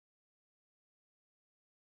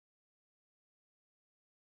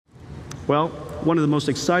Well, one of the most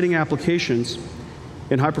exciting applications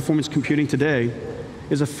in high-performance computing today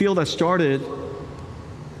is a field that started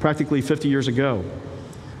practically 50 years ago.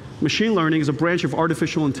 Machine learning is a branch of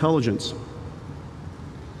artificial intelligence.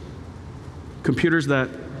 Computers that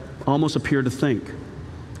almost appear to think.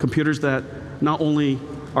 Computers that not only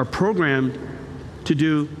are programmed to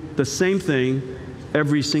do the same thing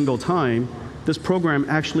every single time, this program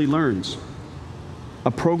actually learns.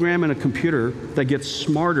 A program in a computer that gets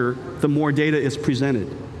smarter the more data is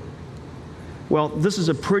presented. Well, this is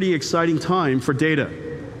a pretty exciting time for data.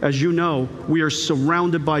 As you know, we are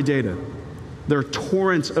surrounded by data. There are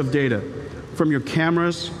torrents of data from your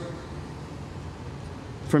cameras,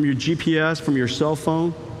 from your GPS, from your cell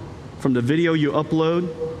phone, from the video you upload,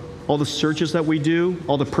 all the searches that we do,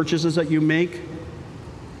 all the purchases that you make.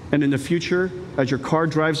 And in the future, as your car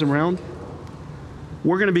drives around,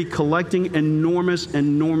 we're going to be collecting enormous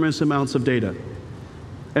amounts of data.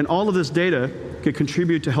 And all of this data could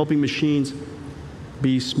contribute to helping machines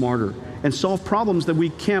be smarter and solve problems that we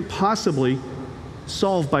can't possibly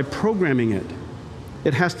solve by programming it.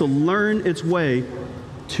 It has to learn its way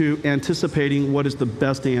to anticipating what is the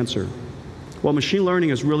best answer. Well, machine learning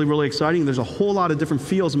is really exciting. There's a whole lot of different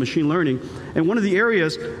fields of machine learning. And one of the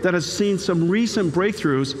areas that has seen some recent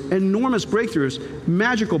breakthroughs, enormous breakthroughs,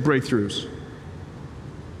 magical breakthroughs,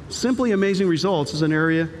 simply amazing results, is an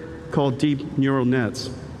area called deep neural nets.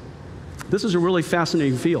 This is a really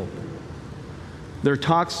fascinating field. There are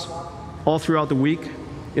talks all throughout the week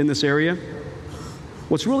in this area.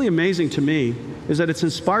 What's really amazing to me is that it's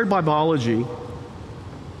inspired by biology,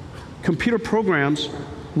 computer programs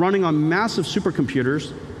running on massive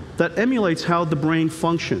supercomputers that emulates how the brain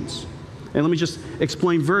functions. And let me just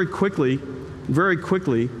explain very quickly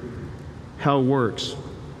how it works.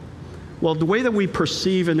 Well, the way that we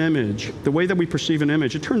perceive an image,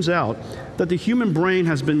 it turns out that the human brain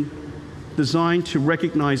has been designed to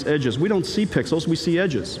recognize edges. We don't see pixels, we see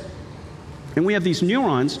edges. And we have these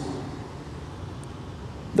neurons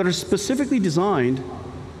that are specifically designed,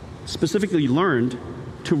 specifically learned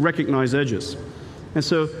to recognize edges. And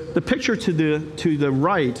so the picture to the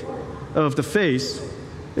right of the face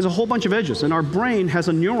is a whole bunch of edges. And our brain has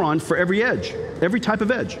a neuron for every edge, every type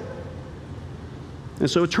of edge. And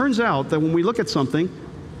so it turns out that when we look at something,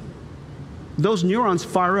 those neurons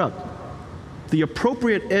fire up. The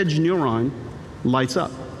appropriate edge neuron lights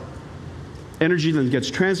up. Energy then gets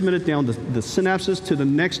transmitted down the synapses to the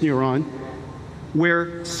next neuron,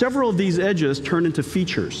 where several of these edges turn into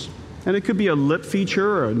features. And it could be a lip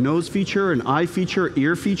feature, or a nose feature, an eye feature,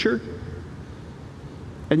 ear feature.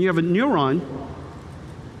 And you have a neuron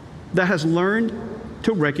that has learned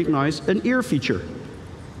to recognize an ear feature.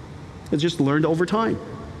 It's just learned over time.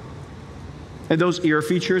 And those ear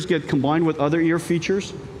features get combined with other ear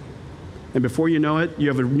features. And before you know it, you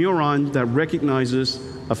have a neuron that recognizes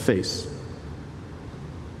a face.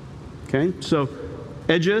 Okay? So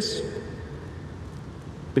edges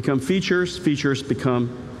become features, features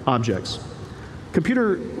become objects.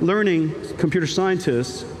 Computer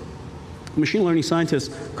scientists, machine learning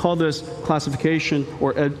scientists call this classification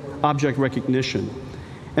or object recognition.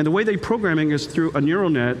 And the way they programming is through a neural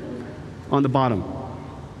net on the bottom.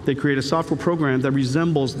 They create a software program that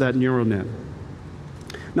resembles that neural net.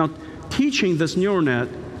 Now, teaching this neural net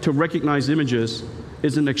to recognize images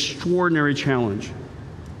is an extraordinary challenge.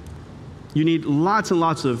 You need lots and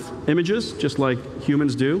lots of images, just like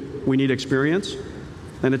humans do. We need experience.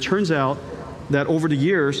 And it turns out that over the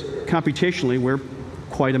years, computationally, we're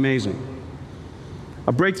quite amazing.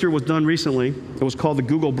 A breakthrough was done recently. It was called the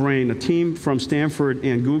Google Brain. A team from Stanford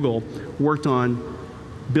and Google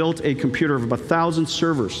built a computer of about 1,000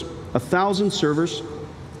 servers. 1,000 servers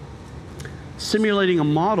simulating a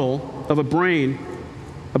model of a brain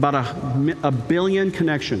about a billion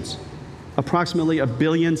connections, approximately a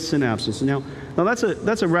billion synapses. Now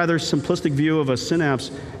that's a rather simplistic view of a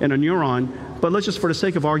synapse and a neuron, but let's just, for the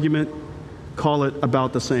sake of argument, call it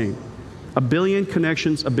about the same. A billion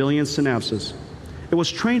connections, a billion synapses. It was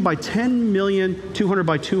trained by 10 million 200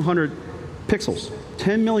 by 200 pixels.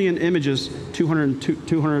 10 million images, 200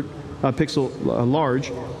 pixel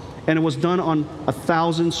large, and it was done on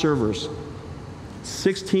 1,000 servers,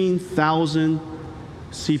 16,000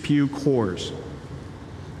 CPU cores,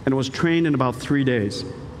 and it was trained in about 3 days.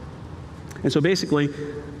 And so basically,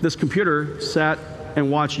 this computer sat and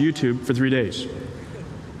watched YouTube for 3 days.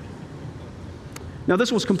 Now,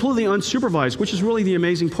 this was completely unsupervised, which is really the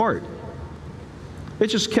amazing part. It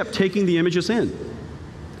just kept taking the images in.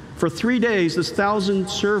 For 3 days, this 1,000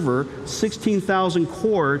 server, 16,000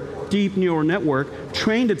 core deep neural network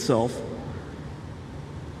trained itself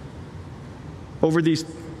over these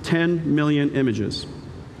 10 million images.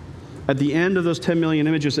 at the end of those 10 million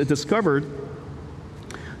images, it discovered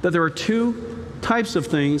that there are two types of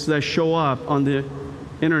things that show up on the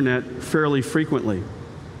internet fairly frequently.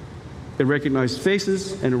 It recognized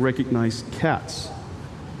faces and it recognized cats.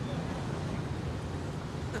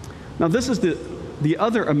 Now this is the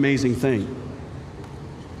other amazing thing.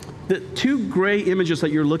 The two gray images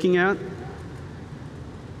that you're looking at,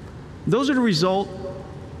 those are the result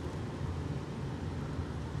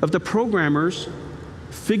of the programmers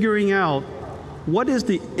figuring out what is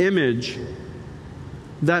the image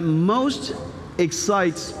that most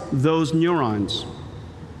excites those neurons.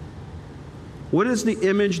 What is the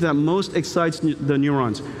image that most excites the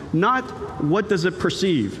neurons? Not what does it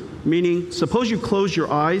perceive, meaning suppose you close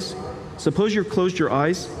your eyes,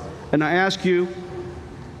 and I ask you,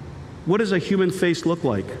 what does a human face look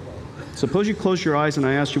like? Suppose you close your eyes and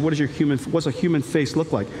I ask you, what's a human face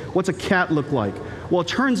look like? What's a cat look like? Well, it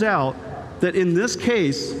turns out that in this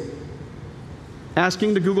case,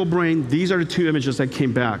 asking the Google Brain, these are the two images that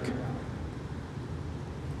came back.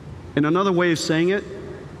 And another way of saying it,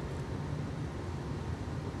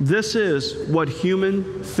 this is what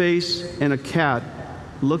human face and a cat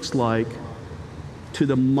looks like to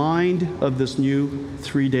the mind of this new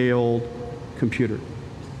 3-day-old computer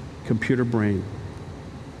brain.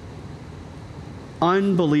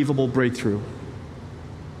 Unbelievable breakthrough.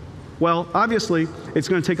 Well, obviously, it's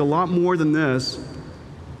going to take a lot more than this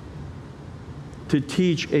to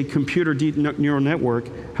teach a computer deep neural network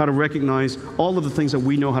how to recognize all of the things that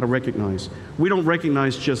we know how to recognize. We don't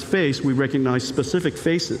recognize just face, we recognize specific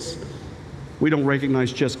faces. We don't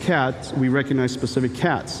recognize just cats, we recognize specific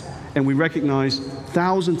cats. And we recognize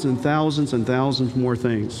thousands and thousands and thousands more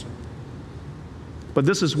things. But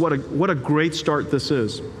this is what a great start this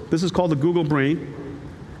is. This is called the Google Brain.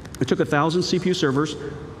 It took 1,000 CPU servers,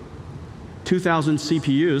 2,000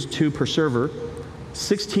 CPUs, 2 per server,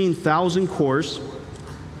 16,000 cores.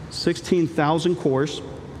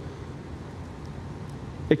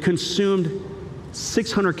 It consumed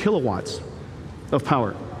 600 kilowatts of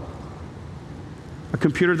power. A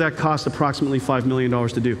computer that cost approximately $5 million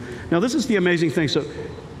to do. Now this is the amazing thing. So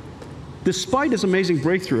despite this amazing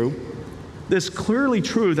breakthrough, it's clearly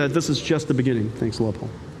true that this is just the beginning. Thanks a lot, Paul.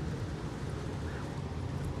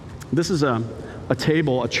 This is a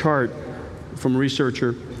table, a chart from a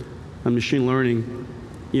researcher on machine learning,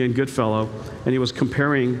 Ian Goodfellow, and he was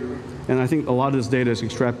comparing, and I think a lot of this data is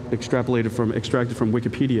extracted from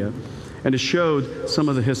Wikipedia, and it showed some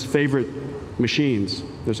of his favorite machines.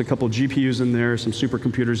 There's a couple of GPUs in there, some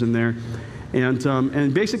supercomputers in there,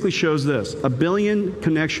 and basically shows this: 1 billion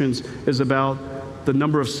connections is about the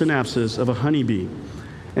number of synapses of a honeybee.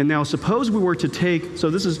 And now suppose we were to take, so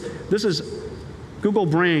this is Google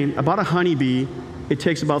Brain about a honeybee. It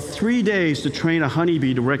takes about 3 days to train a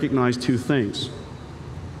honeybee to recognize 2 things.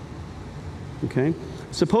 Okay?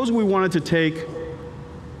 Suppose we wanted to take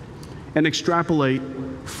and extrapolate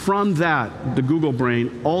from that, the Google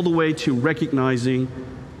Brain, all the way to recognizing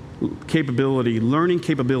capability, learning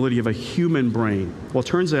capability of a human brain. Well, it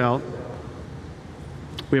turns out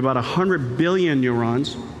we have about 100 billion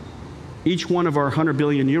neurons. Each one of our 100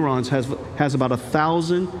 billion neurons has about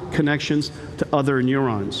 1,000 connections to other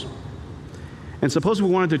neurons. And suppose we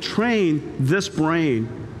wanted to train this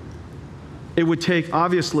brain, it would take,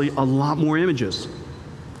 obviously, a lot more images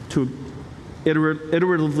to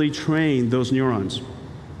iteratively train those neurons.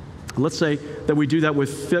 Let's say that we do that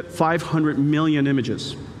with 500 million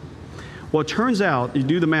images. Well, it turns out, you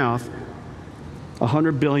do the math,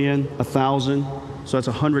 100 billion, 1,000, so that's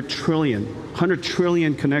 100 trillion. 100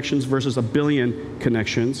 trillion connections versus 1 billion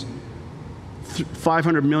connections.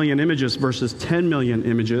 500 million images versus 10 million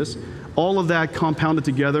images. All of that compounded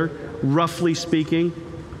together, roughly speaking,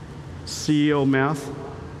 CEO math,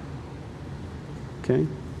 okay?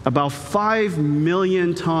 About 5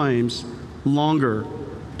 million times longer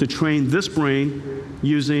to train this brain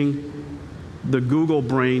using the Google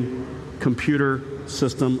Brain computer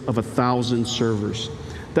system of 1,000 servers.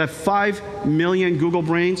 That 5 million Google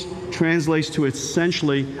Brains translates to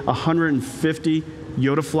essentially 150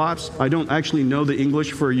 yotaflops. I don't actually know the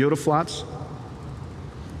English for yotaflops.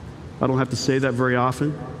 I don't have to say that very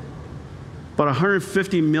often. But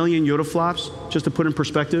 150 million yotaflops, just to put in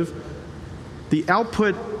perspective, the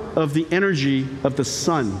output of the energy of the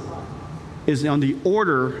sun is on the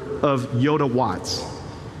order of yotta-watts.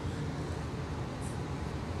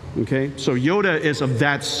 Okay, so yotta is of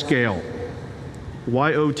that scale.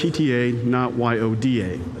 Y-O-T-T-A, not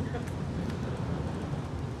Y-O-D-A.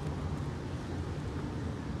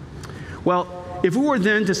 Well, if we were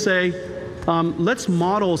then to say, let's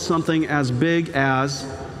model something as big as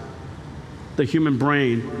the human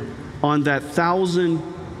brain on that 1,000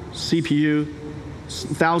 CPU,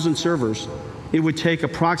 1,000 servers, it would take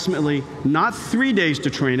approximately not 3 days to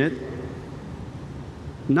train it,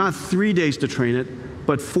 not 3 days to train it,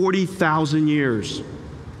 but 40,000 years.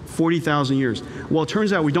 40,000 years. Well, it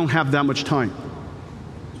turns out we don't have that much time.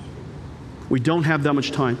 We don't have that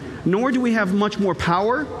much time. Nor do we have much more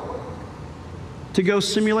power to go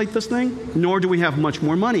simulate this thing, nor do we have much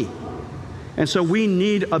more money. And so we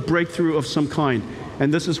need a breakthrough of some kind.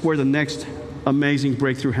 And this is where the next amazing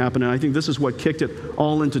breakthrough happened. And I think this is what kicked it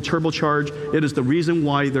all into turbocharge. It is the reason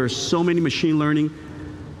why there are so many machine learning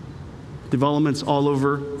developments all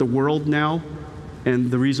over the world now,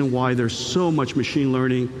 and the reason why there's so much machine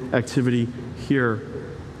learning activity here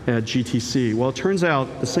at GTC. Well, it turns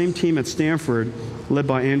out the same team at Stanford, led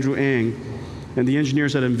by Andrew Ng, and the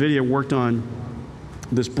engineers at Nvidia worked on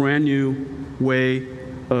this brand new way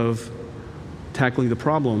of tackling the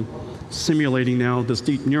problem, simulating now this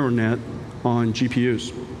deep neural net on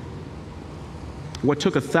GPUs. What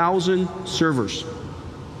took 1,000 servers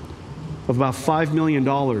of about $5 million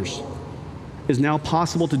is now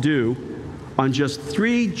possible to do on just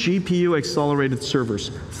 3 GPU accelerated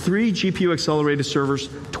servers. 3 GPU accelerated servers,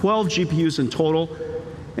 12 GPUs in total.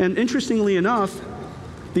 And interestingly enough,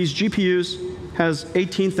 these GPUs has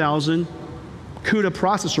 18,000 CUDA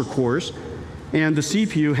processor cores, and the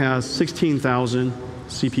CPU has 16,000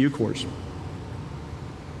 CPU cores.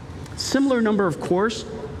 Similar number of cores,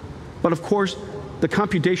 but of course, the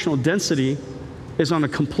computational density is on a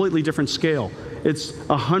completely different scale. It's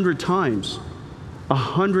 100 times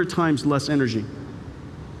less energy,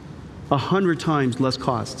 100 times less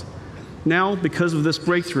cost. Now, because of this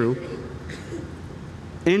breakthrough,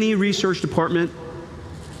 any research department,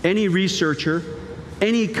 any researcher,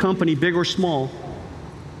 any company, big or small,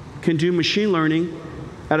 can do machine learning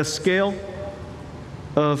at a scale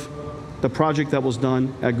of the project that was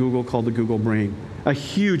done at Google called the Google Brain. A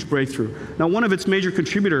huge breakthrough. Now, one of its major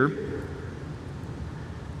contributors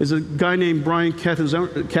is a guy named Brian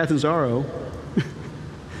Catanzaro.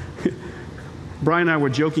 Brian and I were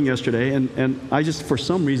joking yesterday, and I just, for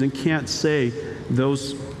some reason, can't say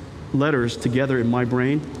those letters together in my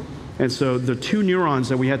brain. And so the 2 neurons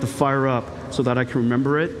that we had to fire up so that I can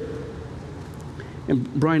remember it.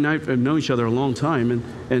 And Brian and I have known each other a long time,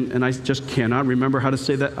 and I just cannot remember how to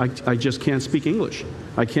say that. I just can't speak English.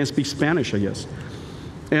 I can't speak Spanish, I guess.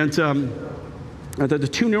 And the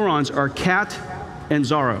 2 neurons are Cat and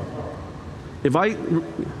Zaro. If I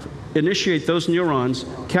initiate those neurons,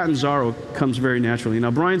 Catanzaro comes very naturally. Now,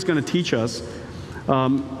 Brian's going to teach us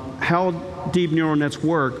how deep neural nets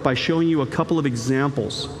work by showing you a couple of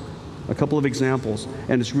examples,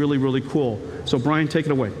 and it's really, really cool. So, Brian, take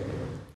it away.